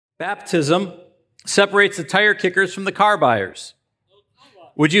Baptism separates the tire kickers from the car buyers.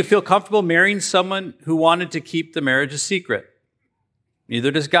 Would you feel comfortable marrying someone who wanted to keep the marriage a secret?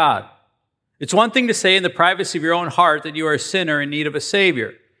 Neither does God. It's one thing to say in the privacy of your own heart that you are a sinner in need of a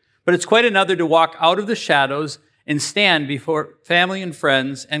Savior, but it's quite another to walk out of the shadows and stand before family and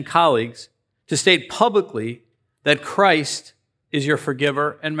friends and colleagues to state publicly that Christ is your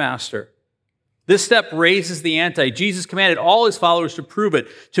forgiver and master. This step raises the ante. Jesus commanded all his followers to prove it,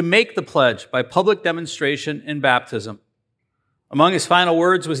 to make the pledge by public demonstration in baptism. Among his final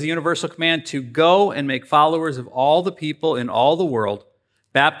words was the universal command to go and make followers of all the people in all the world,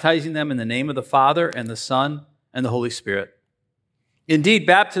 baptizing them in the name of the Father and the Son and the Holy Spirit. Indeed,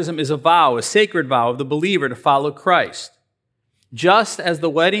 baptism is a vow, a sacred vow of the believer to follow Christ. Just as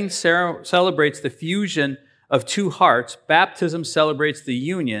the wedding celebrates the fusion of two hearts, baptism celebrates the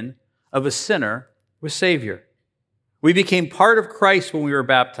union of a sinner with Savior. We became part of Christ when we were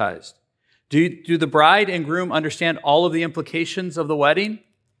baptized. Do the bride and groom understand all of the implications of the wedding?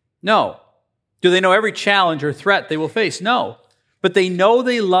 No. Do they know every challenge or threat they will face? No. But they know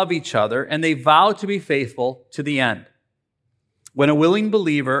they love each other and they vow to be faithful to the end. When a willing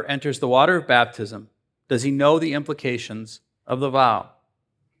believer enters the water of baptism, does he know the implications of the vow?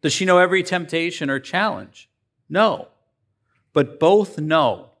 Does she know every temptation or challenge? No. But both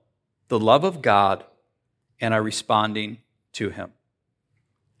know the love of God and are responding to him.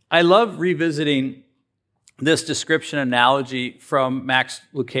 I love revisiting this description analogy from Max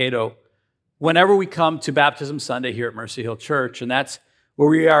Lucado whenever we come to Baptism Sunday here at Mercy Hill Church, and that's where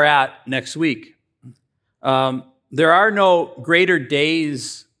we are at next week. There are no greater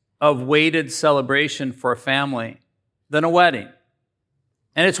days of weighted celebration for a family than a wedding.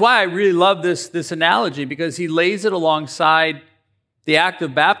 And it's why I really love this analogy, because he lays it alongside the act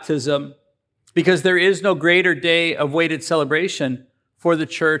of baptism, because there is no greater day of weighted celebration for the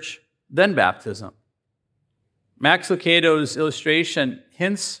church than baptism. Max Lucado's illustration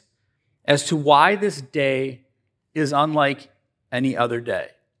hints as to why this day is unlike any other day.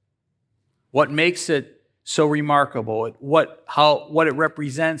 What makes it so remarkable, what it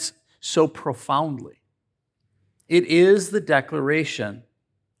represents so profoundly. It is the declaration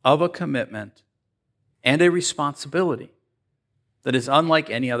of a commitment and a responsibility that is unlike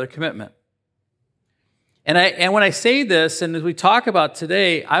any other commitment. And when I say this, and as we talk about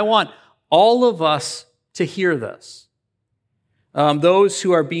today, I want all of us to hear this. Those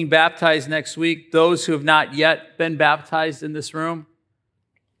who are being baptized next week, those who have not yet been baptized in this room,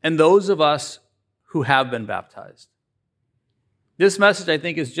 and those of us who have been baptized. This message, I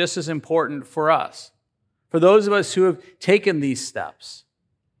think, is just as important for us. For those of us who have taken these steps,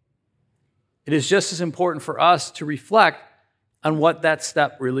 it is just as important for us to reflect on what that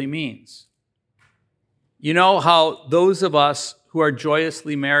step really means. You know how those of us who are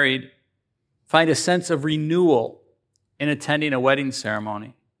joyously married find a sense of renewal in attending a wedding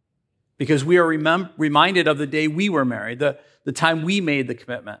ceremony because we are reminded of the day we were married, the time we made the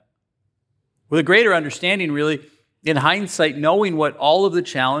commitment. With a greater understanding, really, in hindsight, knowing what all of the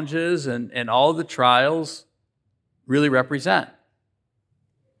challenges and all of the trials really represent.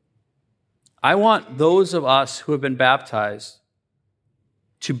 I want those of us who have been baptized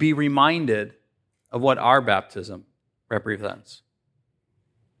to be reminded of what our baptism represents.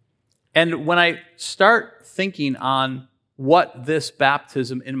 And when I start thinking on what this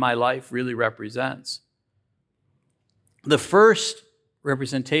baptism in my life really represents, the first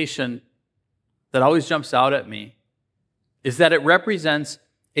representation that always jumps out at me is that it represents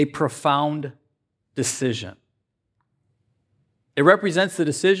a profound decision. It represents the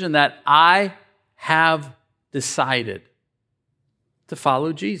decision that I have decided to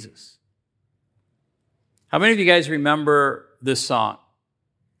follow Jesus. How many of you guys remember this song?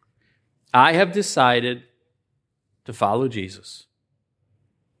 I have decided to follow Jesus.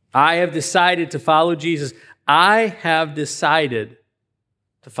 I have decided to follow Jesus. I have decided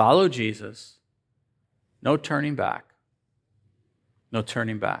to follow Jesus. No turning back. No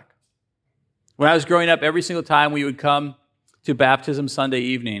turning back. When I was growing up, every single time we would come to Baptism Sunday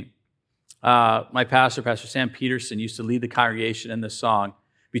evening, my pastor, Pastor Sam Peterson, used to lead the congregation in this song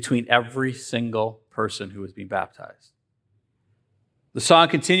between every single person who was being baptized. The song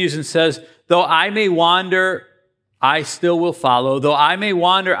continues and says, though I may wander, I still will follow. Though I may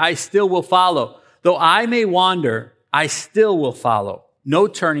wander, I still will follow. Though I may wander, I still will follow. No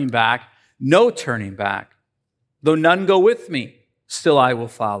turning back, no turning back. Though none go with me, still I will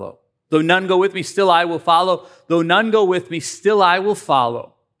follow. Though none go with me, still I will follow. Though none go with me, still I will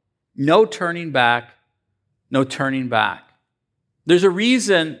follow. No turning back, no turning back. There's a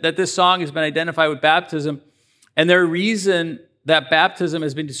reason that this song has been identified with baptism, and there's a reason that baptism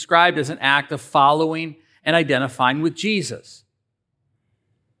has been described as an act of following and identifying with Jesus.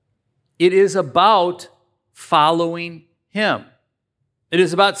 It is about following him. It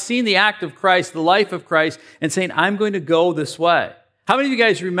is about seeing the act of Christ, the life of Christ, and saying, I'm going to go this way. How many of you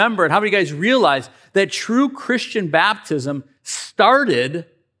guys remember and how many of you guys realize that true Christian baptism started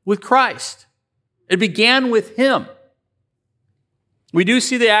with Christ? It began with him. We do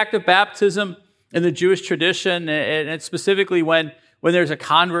see the act of baptism in the Jewish tradition, and it's specifically when there's a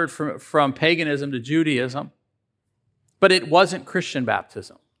convert from paganism to Judaism. But it wasn't Christian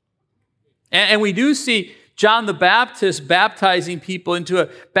baptism. And we do see John the Baptist baptizing people into a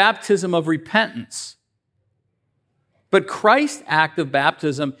baptism of repentance. But Christ's act of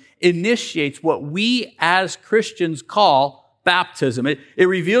baptism initiates what we as Christians call baptism. It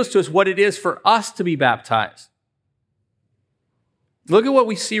reveals to us what it is for us to be baptized. Look at what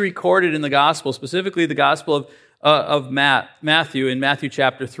we see recorded in the gospel, specifically the gospel of Matthew in Matthew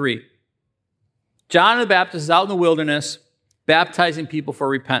chapter 3. John the Baptist is out in the wilderness baptizing people for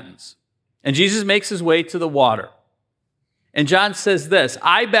repentance. And Jesus makes his way to the water. And John says this,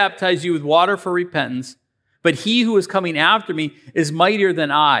 I baptize you with water for repentance, but he who is coming after me is mightier than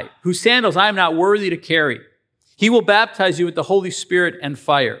I, whose sandals I am not worthy to carry. He will baptize you with the Holy Spirit and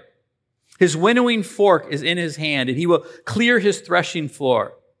fire. His winnowing fork is in his hand, and he will clear his threshing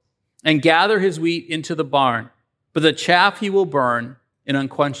floor and gather his wheat into the barn, but the chaff he will burn in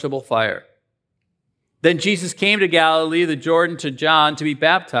unquenchable fire. Then Jesus came to Galilee, the Jordan, to John to be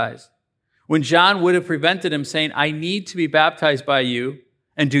baptized. When John would have prevented him, saying, I need to be baptized by you,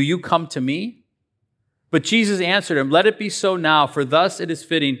 and do you come to me? But Jesus answered him, let it be so now, for thus it is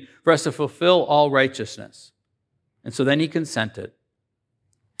fitting for us to fulfill all righteousness. And so then he consented.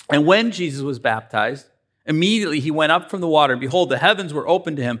 And when Jesus was baptized, immediately he went up from the water, and behold, the heavens were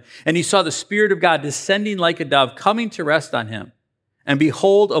opened to him, and he saw the Spirit of God descending like a dove, coming to rest on him. And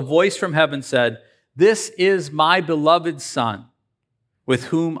behold, a voice from heaven said, this is my beloved Son, with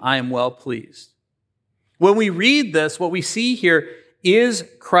whom I am well pleased. When we read this, what we see here is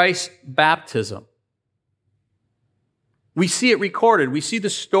Christ's baptism. We see it recorded. We see the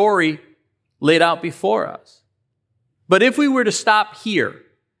story laid out before us. But if we were to stop here,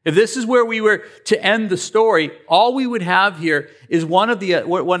 if this is where we were to end the story, all we would have here is one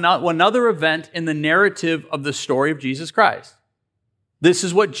other event in the narrative of the story of Jesus Christ. This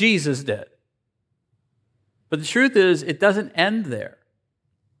is what Jesus did. But the truth is, it doesn't end there.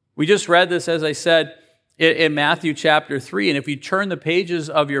 We just read this, as I said, in Matthew chapter 3. And if you turn the pages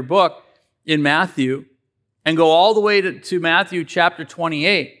of your book in Matthew and go all the way to Matthew chapter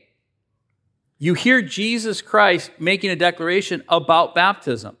 28, you hear Jesus Christ making a declaration about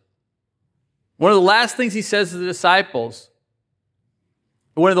baptism. One of the last things he says to the disciples,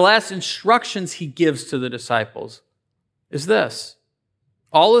 one of the last instructions he gives to the disciples is this: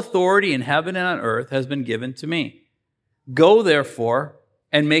 all authority in heaven and on earth has been given to me. Go, therefore,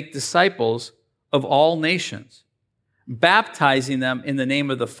 and make disciples of all nations, baptizing them in the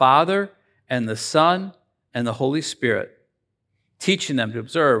name of the Father and the Son and the Holy Spirit, teaching them to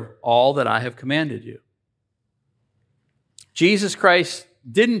observe all that I have commanded you. Jesus Christ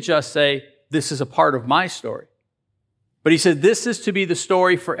didn't just say, this is a part of my story, but he said, this is to be the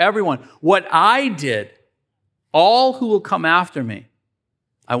story for everyone. What I did, all who will come after me,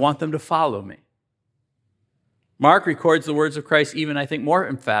 I want them to follow me. Mark records the words of Christ even, I think, more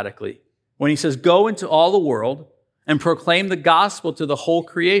emphatically when he says, go into all the world and proclaim the gospel to the whole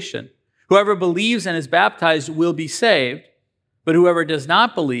creation. Whoever believes and is baptized will be saved, but whoever does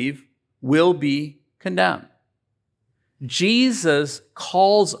not believe will be condemned. Jesus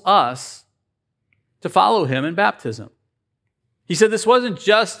calls us to follow him in baptism. He said this wasn't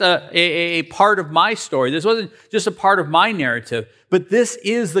just a part of my story. This wasn't just a part of my narrative, but this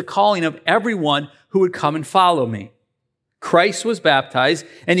is the calling of everyone who would come and follow me. Christ was baptized,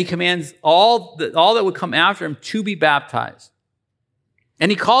 and he commands all that would come after him to be baptized. And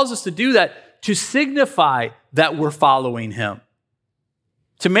he calls us to do that to signify that we're following him.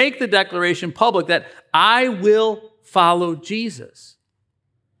 To make the declaration public that I will follow Jesus.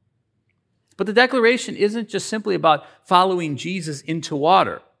 But the declaration isn't just simply about following Jesus into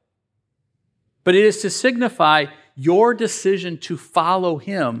water, but it is to signify your decision to follow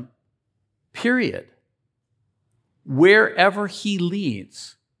him, period. Wherever he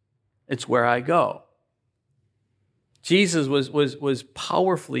leads, it's where I go. Jesus was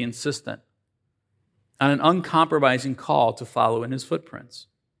powerfully insistent on an uncompromising call to follow in his footprints.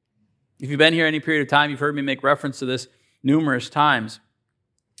 If you've been here any period of time, you've heard me make reference to this numerous times,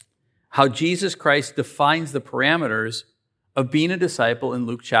 how Jesus Christ defines the parameters of being a disciple in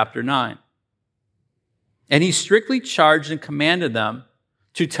Luke chapter 9. And he strictly charged and commanded them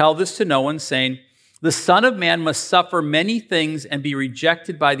to tell this to no one, saying, the Son of Man must suffer many things and be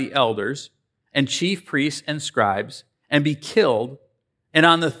rejected by the elders and chief priests and scribes and be killed, and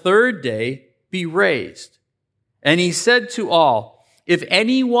on the third day be raised. And he said to all, if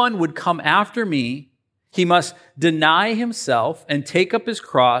anyone would come after me, he must deny himself and take up his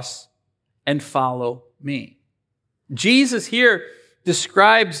cross and follow me. Jesus here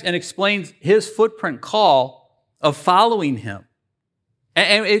describes and explains his footprint call of following him.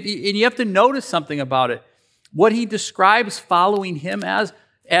 And you have to notice something about it. What he describes following him as,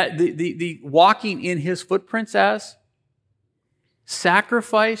 the walking in his footprints as,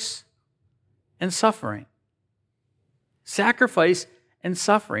 sacrifice and suffering. Sacrifice and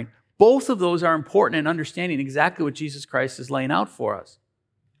suffering. Both of those are important in understanding exactly what Jesus Christ is laying out for us.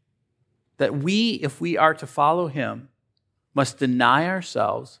 That we, if we are to follow him, must deny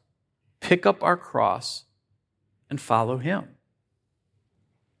ourselves, pick up our cross, and follow him.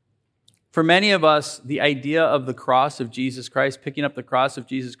 For many of us, the idea of the cross of Jesus Christ, picking up the cross of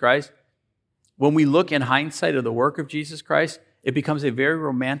Jesus Christ, when we look in hindsight of the work of Jesus Christ, it becomes a very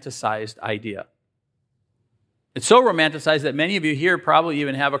romanticized idea. It's so romanticized that many of you here probably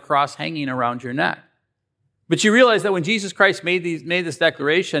even have a cross hanging around your neck. But you realize that when Jesus Christ made this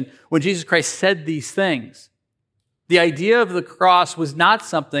declaration, when Jesus Christ said these things, the idea of the cross was not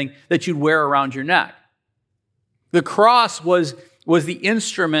something that you'd wear around your neck. The cross was the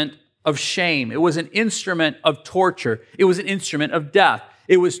instrument of shame. It was an instrument of torture. It was an instrument of death.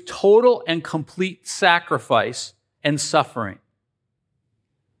 It was total and complete sacrifice and suffering.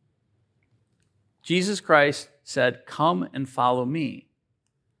 Jesus Christ said, come and follow me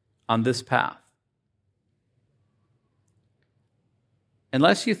on this path.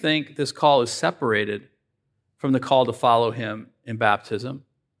 Unless you think this call is separated from the call to follow him in baptism,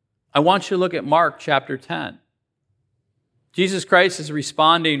 I want you to look at Mark chapter 10. Jesus Christ is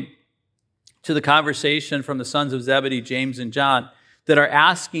responding to the conversation from the sons of Zebedee, James and John, that are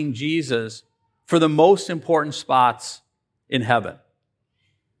asking Jesus for the most important spots in heaven.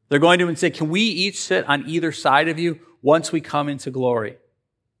 They're going to him and say, can we each sit on either side of you once we come into glory?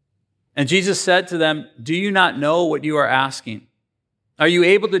 And Jesus said to them, do you not know what you are asking? Are you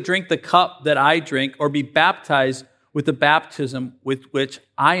able to drink the cup that I drink or be baptized with the baptism with which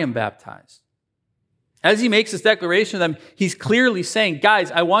I am baptized? As he makes this declaration to them, he's clearly saying,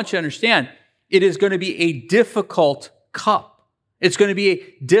 guys, I want you to understand, it is going to be a difficult cup. It's going to be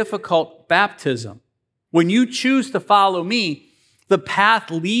a difficult baptism. When you choose to follow me, the path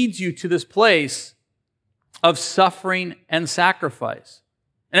leads you to this place of suffering and sacrifice.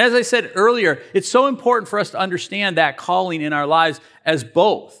 And as I said earlier, it's so important for us to understand that calling in our lives as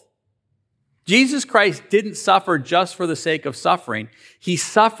both. Jesus Christ didn't suffer just for the sake of suffering. He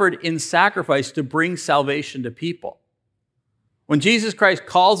suffered in sacrifice to bring salvation to people. When Jesus Christ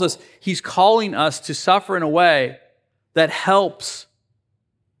calls us, he's calling us to suffer in a way that helps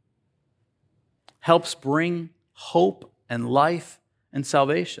bring hope and life and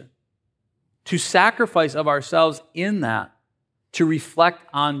salvation. To sacrifice of ourselves in that, to reflect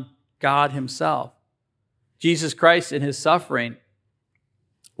on God himself. Jesus Christ in his suffering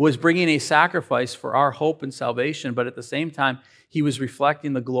was bringing a sacrifice for our hope and salvation, but at the same time, he was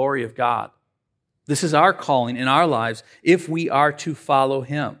reflecting the glory of God. This is our calling in our lives if we are to follow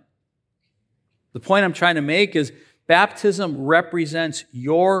him. The point I'm trying to make is baptism represents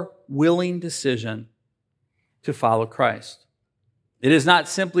your willing decision to follow Christ. It is not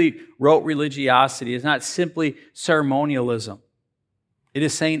simply rote religiosity. It is not simply ceremonialism. It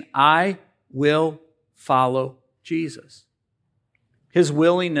is saying, I will follow Jesus. His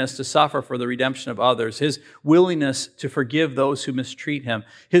willingness to suffer for the redemption of others, his willingness to forgive those who mistreat him,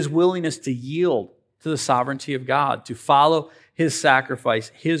 his willingness to yield to the sovereignty of God, to follow his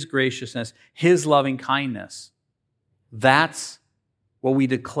sacrifice, his graciousness, his loving kindness. That's what we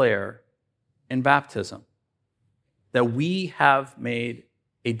declare in baptism. That we have made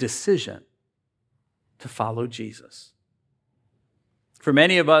a decision to follow Jesus. For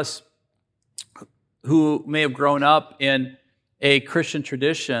many of us who may have grown up in a Christian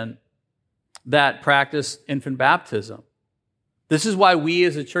tradition that practiced infant baptism, this is why we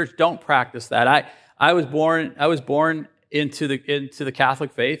as a church don't practice that. I was born into the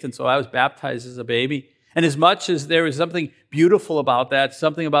Catholic faith, and so I was baptized as a baby. And as much as there was something beautiful about that,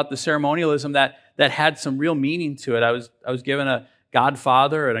 something about the ceremonialism that had some real meaning to it, I was given a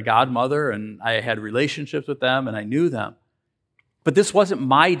godfather and a godmother, and I had relationships with them, and I knew them. But this wasn't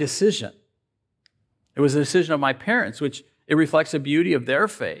my decision. It was the decision of my parents, which it reflects the beauty of their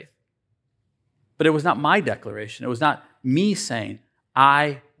faith. But it was not my declaration. It was not me saying,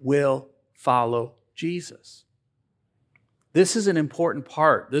 I will follow Jesus. This is an important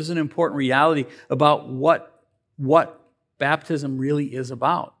part. This is an important reality about what baptism really is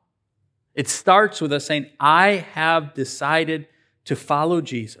about. It starts with us saying, I have decided to follow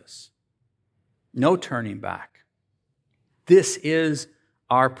Jesus. No turning back. This is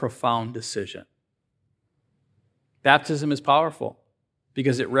our profound decision. Baptism is powerful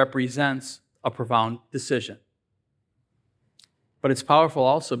because it represents a profound decision. But it's powerful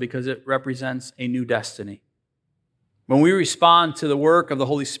also because it represents a new destiny. When we respond to the work of the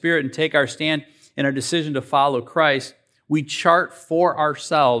Holy Spirit and take our stand in our decision to follow Christ, we chart for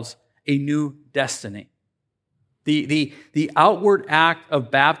ourselves a new destiny. The outward act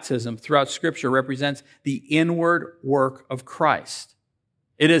of baptism throughout Scripture represents the inward work of Christ.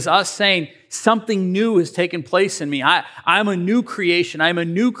 It is us saying something new has taken place in me. I'm a new creation. I'm a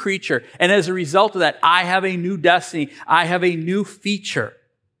new creature. And as a result of that, I have a new destiny. I have a new feature.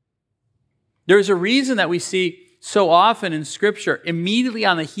 There's a reason that we see so often in Scripture, immediately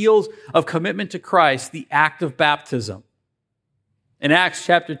on the heels of commitment to Christ, the act of baptism. In Acts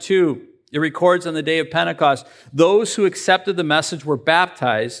chapter 2, it records on the day of Pentecost, those who accepted the message were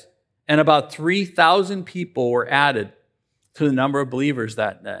baptized, and about 3,000 people were added to the number of believers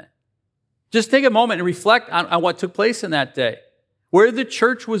that day. Just take a moment and reflect on what took place in that day. Where the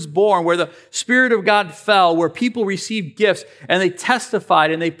church was born, where the Spirit of God fell, where people received gifts, and they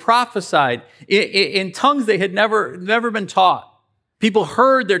testified and they prophesied in tongues they had never been taught. People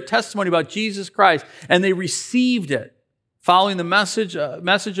heard their testimony about Jesus Christ, and they received it, following the message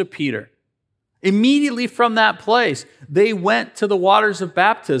of Peter. Immediately from that place, they went to the waters of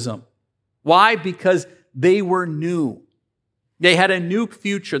baptism. Why? Because they were new. They had a new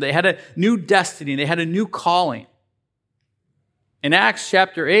future. They had a new destiny. They had a new calling. In Acts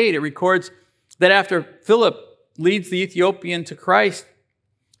chapter 8, it records that after Philip leads the Ethiopian to Christ,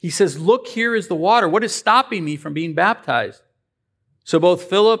 he says, "Look, here is the water. What is stopping me from being baptized?" So both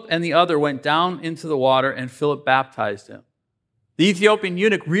Philip and the other went down into the water, and Philip baptized him. The Ethiopian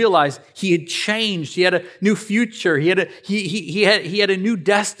eunuch realized he had changed. He had a new future. He had a new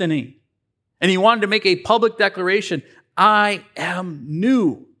destiny. And he wanted to make a public declaration, I am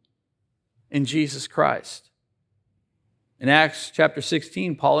new in Jesus Christ. In Acts chapter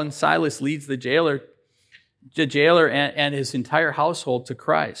 16, Paul and Silas leads the jailer and his entire household to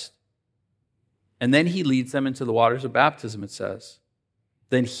Christ. And then he leads them into the waters of baptism, it says.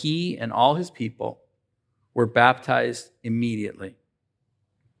 Then he and all his people were baptized immediately.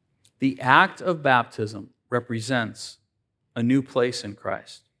 The act of baptism represents a new place in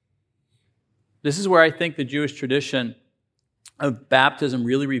Christ. This is where I think the Jewish tradition of baptism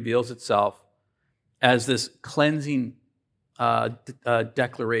really reveals itself as this cleansing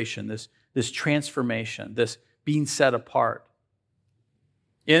declaration, this transformation, this being set apart.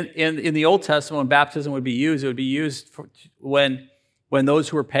 In the Old Testament, when baptism would be used, it would be used when those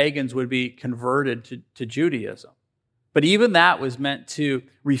who were pagans would be converted to Judaism. But even that was meant to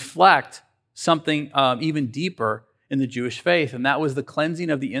reflect something even deeper in the Jewish faith, and that was the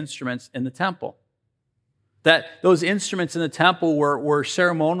cleansing of the instruments in the temple. That those instruments in the temple were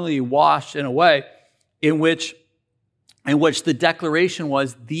ceremonially washed in a way in which the declaration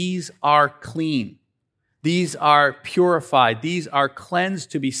was, these are clean, these are purified, these are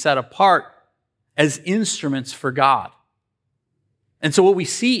cleansed to be set apart as instruments for God. And so what we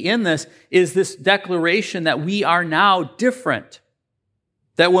see in this is this declaration that we are now different.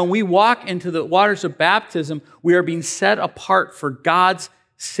 That when we walk into the waters of baptism, we are being set apart for God's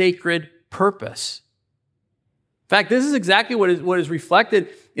sacred purpose. In fact, this is exactly what is reflected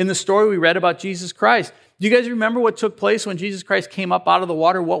in the story we read about Jesus Christ. Do you guys remember what took place when Jesus Christ came up out of the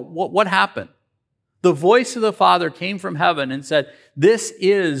water? What happened? The voice of the Father came from heaven and said, "This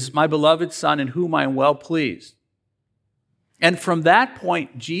is my beloved Son in whom I am well pleased." And from that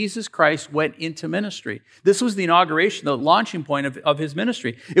point, Jesus Christ went into ministry. This was the inauguration, the launching point of his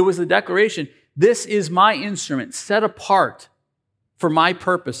ministry. It was the declaration, this is my instrument, set apart for my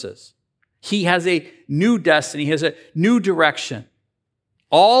purposes. He has a new destiny. He has a new direction.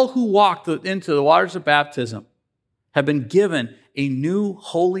 All who walked into the waters of baptism have been given a new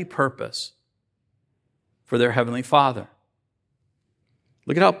holy purpose for their Heavenly Father.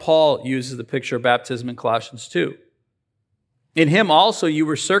 Look at how Paul uses the picture of baptism in Colossians 2. In him also you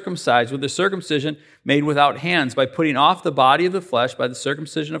were circumcised with a circumcision made without hands, by putting off the body of the flesh by the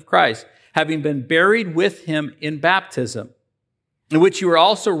circumcision of Christ, having been buried with him in baptism, in which you were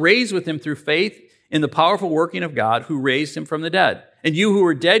also raised with him through faith in the powerful working of God who raised him from the dead. And you who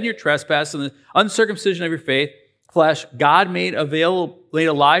were dead in your trespasses and the uncircumcision of your flesh, God made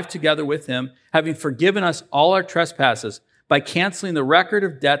alive together with him, having forgiven us all our trespasses, by canceling the record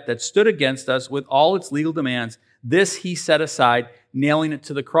of debt that stood against us with all its legal demands. This he set aside, nailing it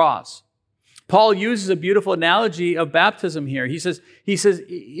to the cross. Paul uses a beautiful analogy of baptism here. He says,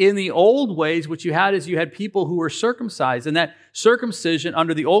 in the old ways, what you had is you had people who were circumcised, and that circumcision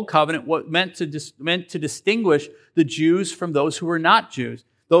under the old covenant meant to distinguish the Jews from those who were not Jews,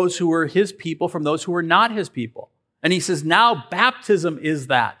 those who were his people from those who were not his people. And he says, now baptism is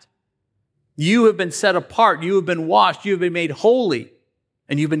that. You have been set apart, you have been washed, you have been made holy,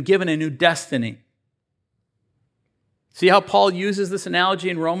 and you've been given a new destiny. See how Paul uses this analogy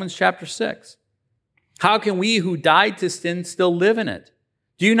in Romans chapter 6. How can we who died to sin still live in it?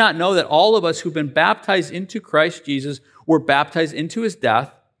 Do you not know that all of us who've been baptized into Christ Jesus were baptized into his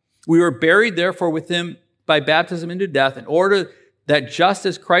death? We were buried therefore with him by baptism into death, in order that just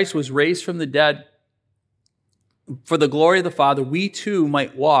as Christ was raised from the dead for the glory of the Father, we too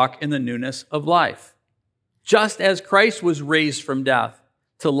might walk in the newness of life. Just as Christ was raised from death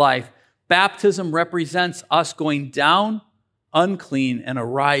to life, baptism represents us going down unclean and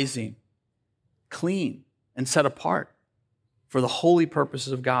arising clean and set apart for the holy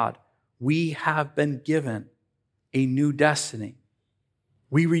purposes of God. We have been given a new destiny.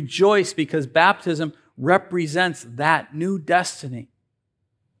 We rejoice because baptism represents that new destiny.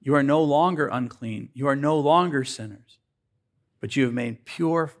 You are no longer unclean. You are no longer sinners. But you have been made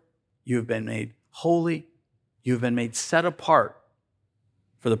pure. You have been made holy. You have been made set apart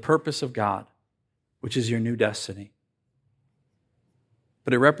for the purpose of God, which is your new destiny.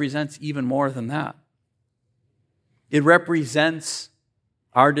 But it represents even more than that. It represents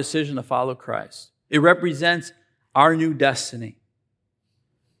our decision to follow Christ. It represents our new destiny.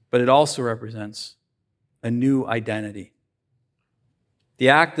 But it also represents a new identity. The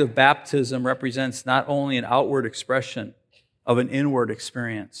act of baptism represents not only an outward expression of an inward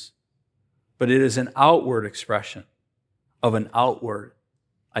experience, but it is an outward expression of an outward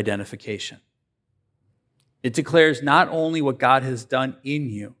identification. It declares not only what God has done in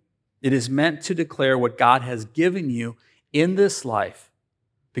you, it is meant to declare what God has given you in this life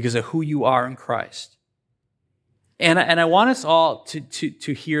because of who you are in Christ. And I want us all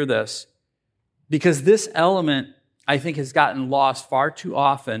to hear this, because this element, I think, has gotten lost far too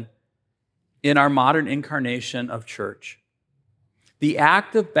often in our modern incarnation of church. The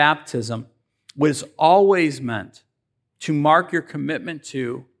act of baptism was always meant to mark your commitment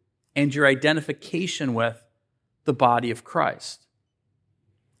to and your identification with the body of Christ.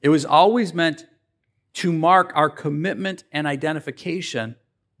 It was always meant to mark our commitment and identification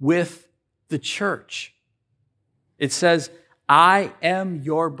with the church. It says, I am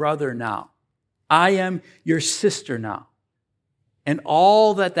your brother now. I am your sister now. And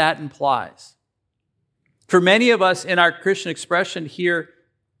all that implies. For many of us in our Christian expression here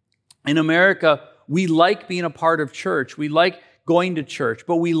in America, we like being a part of church. We like going to church,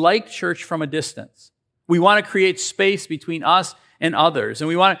 but we like church from a distance. We want to create space between us and others. And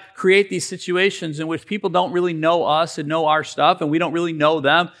we want to create these situations in which people don't really know us and know our stuff, and we don't really know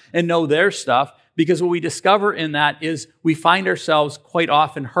them and know their stuff, because what we discover in that is we find ourselves quite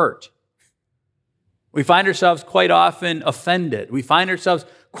often hurt. We find ourselves quite often offended. We find ourselves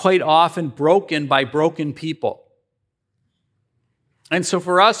quite often broken by broken people. And so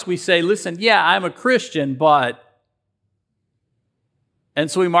for us, we say, listen, yeah, I'm a Christian, but... And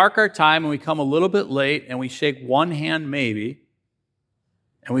so we mark our time and we come a little bit late and we shake one hand maybe,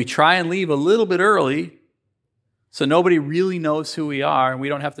 and we try and leave a little bit early so nobody really knows who we are and we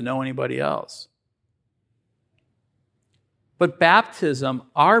don't have to know anybody else. But baptism,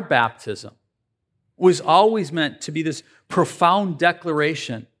 our baptism, was always meant to be this profound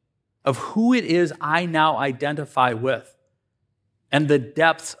declaration of who it is I now identify with and the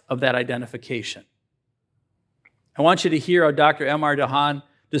depths of that identification. I want you to hear how Dr. M.R. DeHaan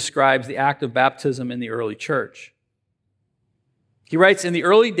describes the act of baptism in the early church. He writes, in the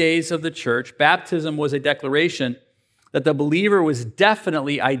early days of the church, baptism was a declaration that the believer was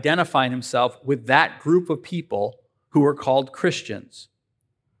definitely identifying himself with that group of people who were called Christians,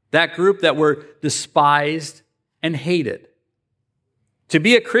 that group that were despised and hated. To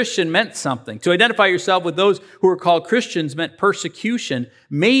be a Christian meant something. To identify yourself with those who were called Christians meant persecution,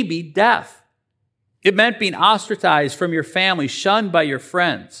 maybe death. It meant being ostracized from your family, shunned by your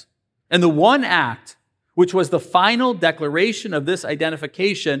friends. And the one act, which was the final declaration of this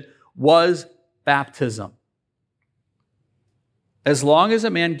identification, was baptism. As long as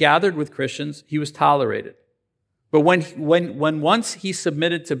a man gathered with Christians, he was tolerated. But when once he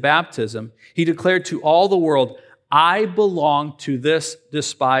submitted to baptism, he declared to all the world, I belong to this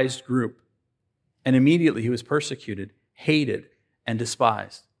despised group. And immediately he was persecuted, hated, and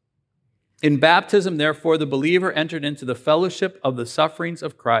despised. In baptism, therefore, the believer entered into the fellowship of the sufferings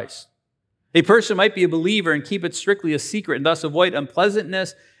of Christ. A person might be a believer and keep it strictly a secret and thus avoid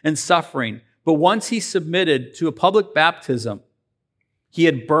unpleasantness and suffering. But once he submitted to a public baptism, he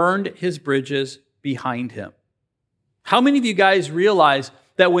had burned his bridges behind him. How many of you guys realize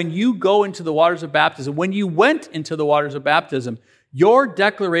that when you go into the waters of baptism, when you went into the waters of baptism, your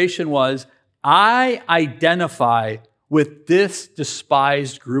declaration was, I identify with this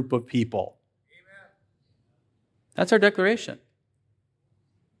despised group of people? Amen. That's our declaration.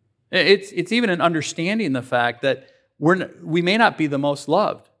 It's even an understanding the fact that we may not be the most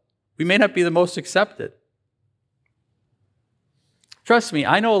loved. We may not be the most accepted. Trust me,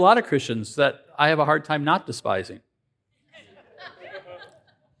 I know a lot of Christians that I have a hard time not despising.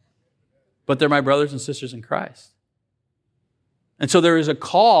 But they're my brothers and sisters in Christ. And so there is a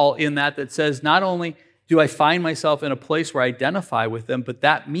call in that says, not only do I find myself in a place where I identify with them, but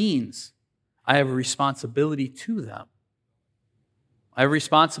that means I have a responsibility to them. I have a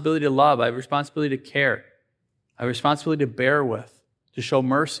responsibility to love. I have a responsibility to care. I have a responsibility to bear with, to show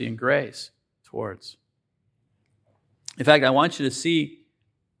mercy and grace towards. In fact, I want you to see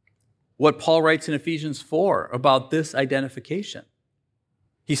what Paul writes in Ephesians 4 about this identification.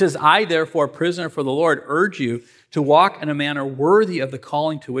 He says, I, therefore, prisoner for the Lord, urge you to walk in a manner worthy of the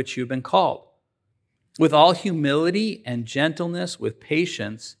calling to which you have been called, with all humility and gentleness, with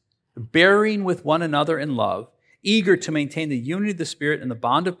patience, bearing with one another in love, eager to maintain the unity of the Spirit and the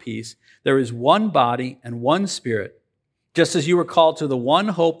bond of peace. There is one body and one Spirit, just as you were called to the one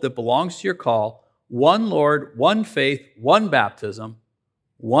hope that belongs to your call, one Lord, one faith, one baptism,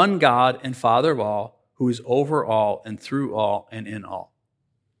 one God and Father of all, who is over all and through all and in all.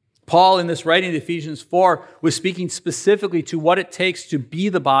 Paul, in this writing to Ephesians 4, was speaking specifically to what it takes to be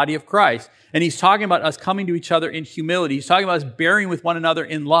the body of Christ. And he's talking about us coming to each other in humility. He's talking about us bearing with one another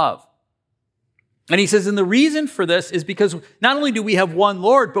in love. And he says, and the reason for this is because not only do we have one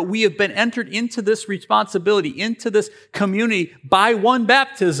Lord, but we have been entered into this responsibility, into this community by one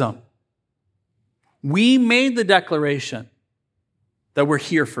baptism. We made the declaration that we're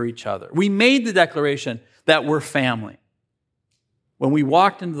here for each other. We made the declaration that we're family when we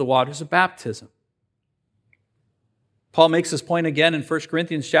walked into the waters of baptism. Paul makes this point again in 1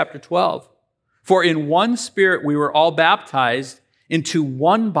 Corinthians chapter 12. For in one Spirit we were all baptized into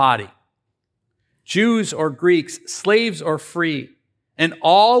one body, Jews or Greeks, slaves or free, and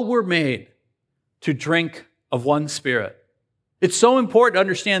all were made to drink of one Spirit. It's so important to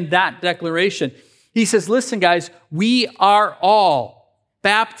understand that declaration. He says, listen, guys, we are all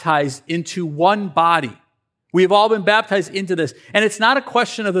baptized into one body. We have all been baptized into this. And it's not a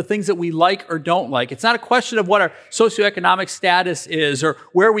question of the things that we like or don't like. It's not a question of what our socioeconomic status is or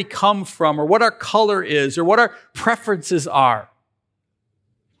where we come from or what our color is or what our preferences are.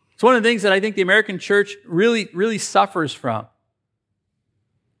 It's one of the things that I think the American church really suffers from.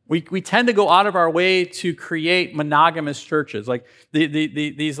 We tend to go out of our way to create monogamous churches, like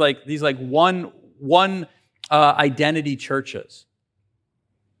these one identity churches,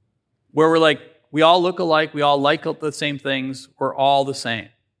 where we're like, we all look alike, we all like the same things, we're all the same.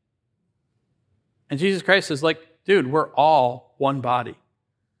 And Jesus Christ is like, dude, we're all one body.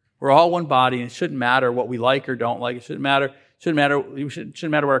 We're all one body, and it shouldn't matter what we like or don't like. It shouldn't matter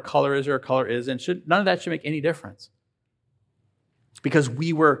what our color is or our color is, and none of that should make any difference. Because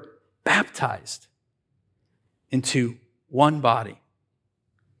we were baptized into one body.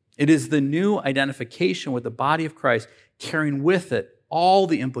 It is the new identification with the body of Christ, carrying with it all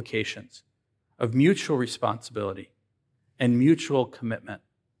the implications of mutual responsibility and mutual commitment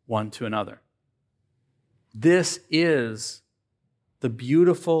one to another. This is the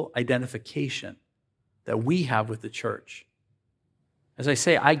beautiful identification that we have with the church. As I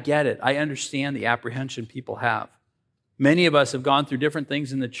say, I get it. I understand the apprehension people have. Many of us have gone through different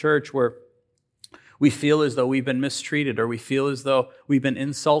things in the church where we feel as though we've been mistreated, or we feel as though we've been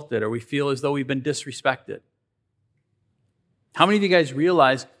insulted, or we feel as though we've been disrespected. How many of you guys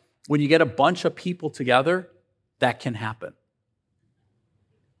realize when you get a bunch of people together, that can happen?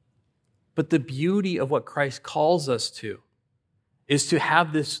 But the beauty of what Christ calls us to is to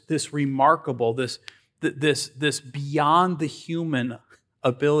have this remarkable, this beyond the human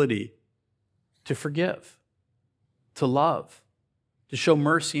ability to forgive, to love, to show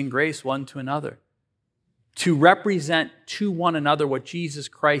mercy and grace one to another, to represent to one another what Jesus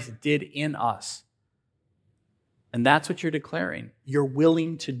Christ did in us. And that's what you're declaring. You're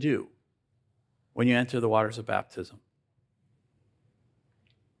willing to do when you enter the waters of baptism.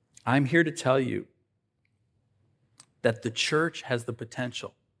 I'm here to tell you that the church has the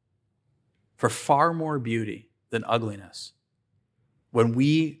potential for far more beauty than ugliness when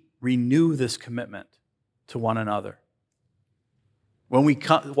we renew this commitment to one another. When we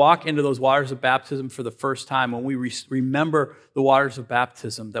walk into those waters of baptism for the first time, when we remember the waters of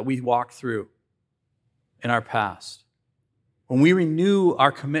baptism that we walked through in our past, when we renew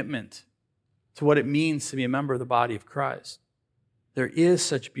our commitment to what it means to be a member of the body of Christ, there is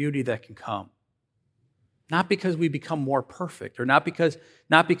such beauty that can come. Not because we become more perfect, or not because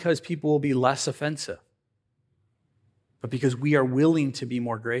people will be less offensive, but because we are willing to be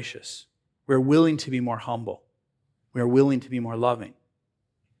more gracious. We are willing to be more humble. We are willing to be more loving,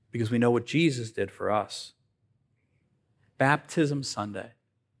 because we know what Jesus did for us. Baptism Sunday.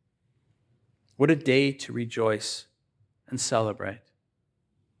 What a day to rejoice and celebrate.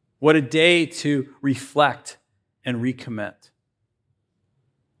 What a day to reflect and recommit.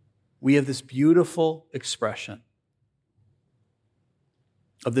 We have this beautiful expression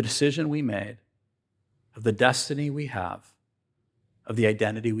of the decision we made, of the destiny we have, of the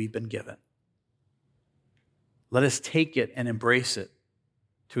identity we've been given. Let us take it and embrace it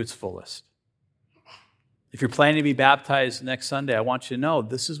to its fullest. If you're planning to be baptized next Sunday, I want you to know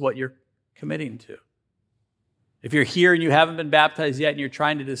this is what you're committing to. If you're here and you haven't been baptized yet and you're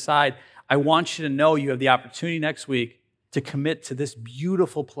trying to decide, I want you to know you have the opportunity next week to commit to this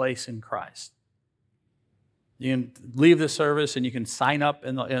beautiful place in Christ. You can leave the service and you can sign up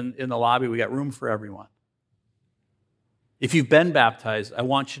in the lobby. We got room for everyone. If you've been baptized, I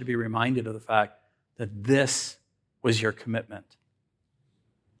want you to be reminded of the fact that this was your commitment.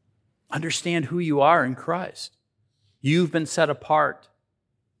 Understand who you are in Christ. You've been set apart.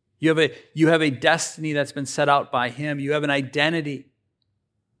 You have a destiny that's been set out by Him. You have an identity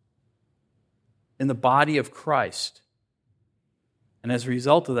in the body of Christ. And as a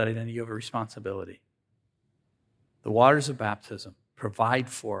result of that identity, you have a responsibility. The waters of baptism provide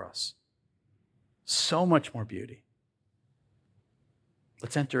for us so much more beauty.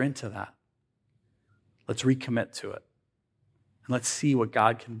 Let's enter into that. Let's recommit to it. And let's see what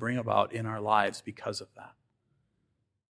God can bring about in our lives because of that.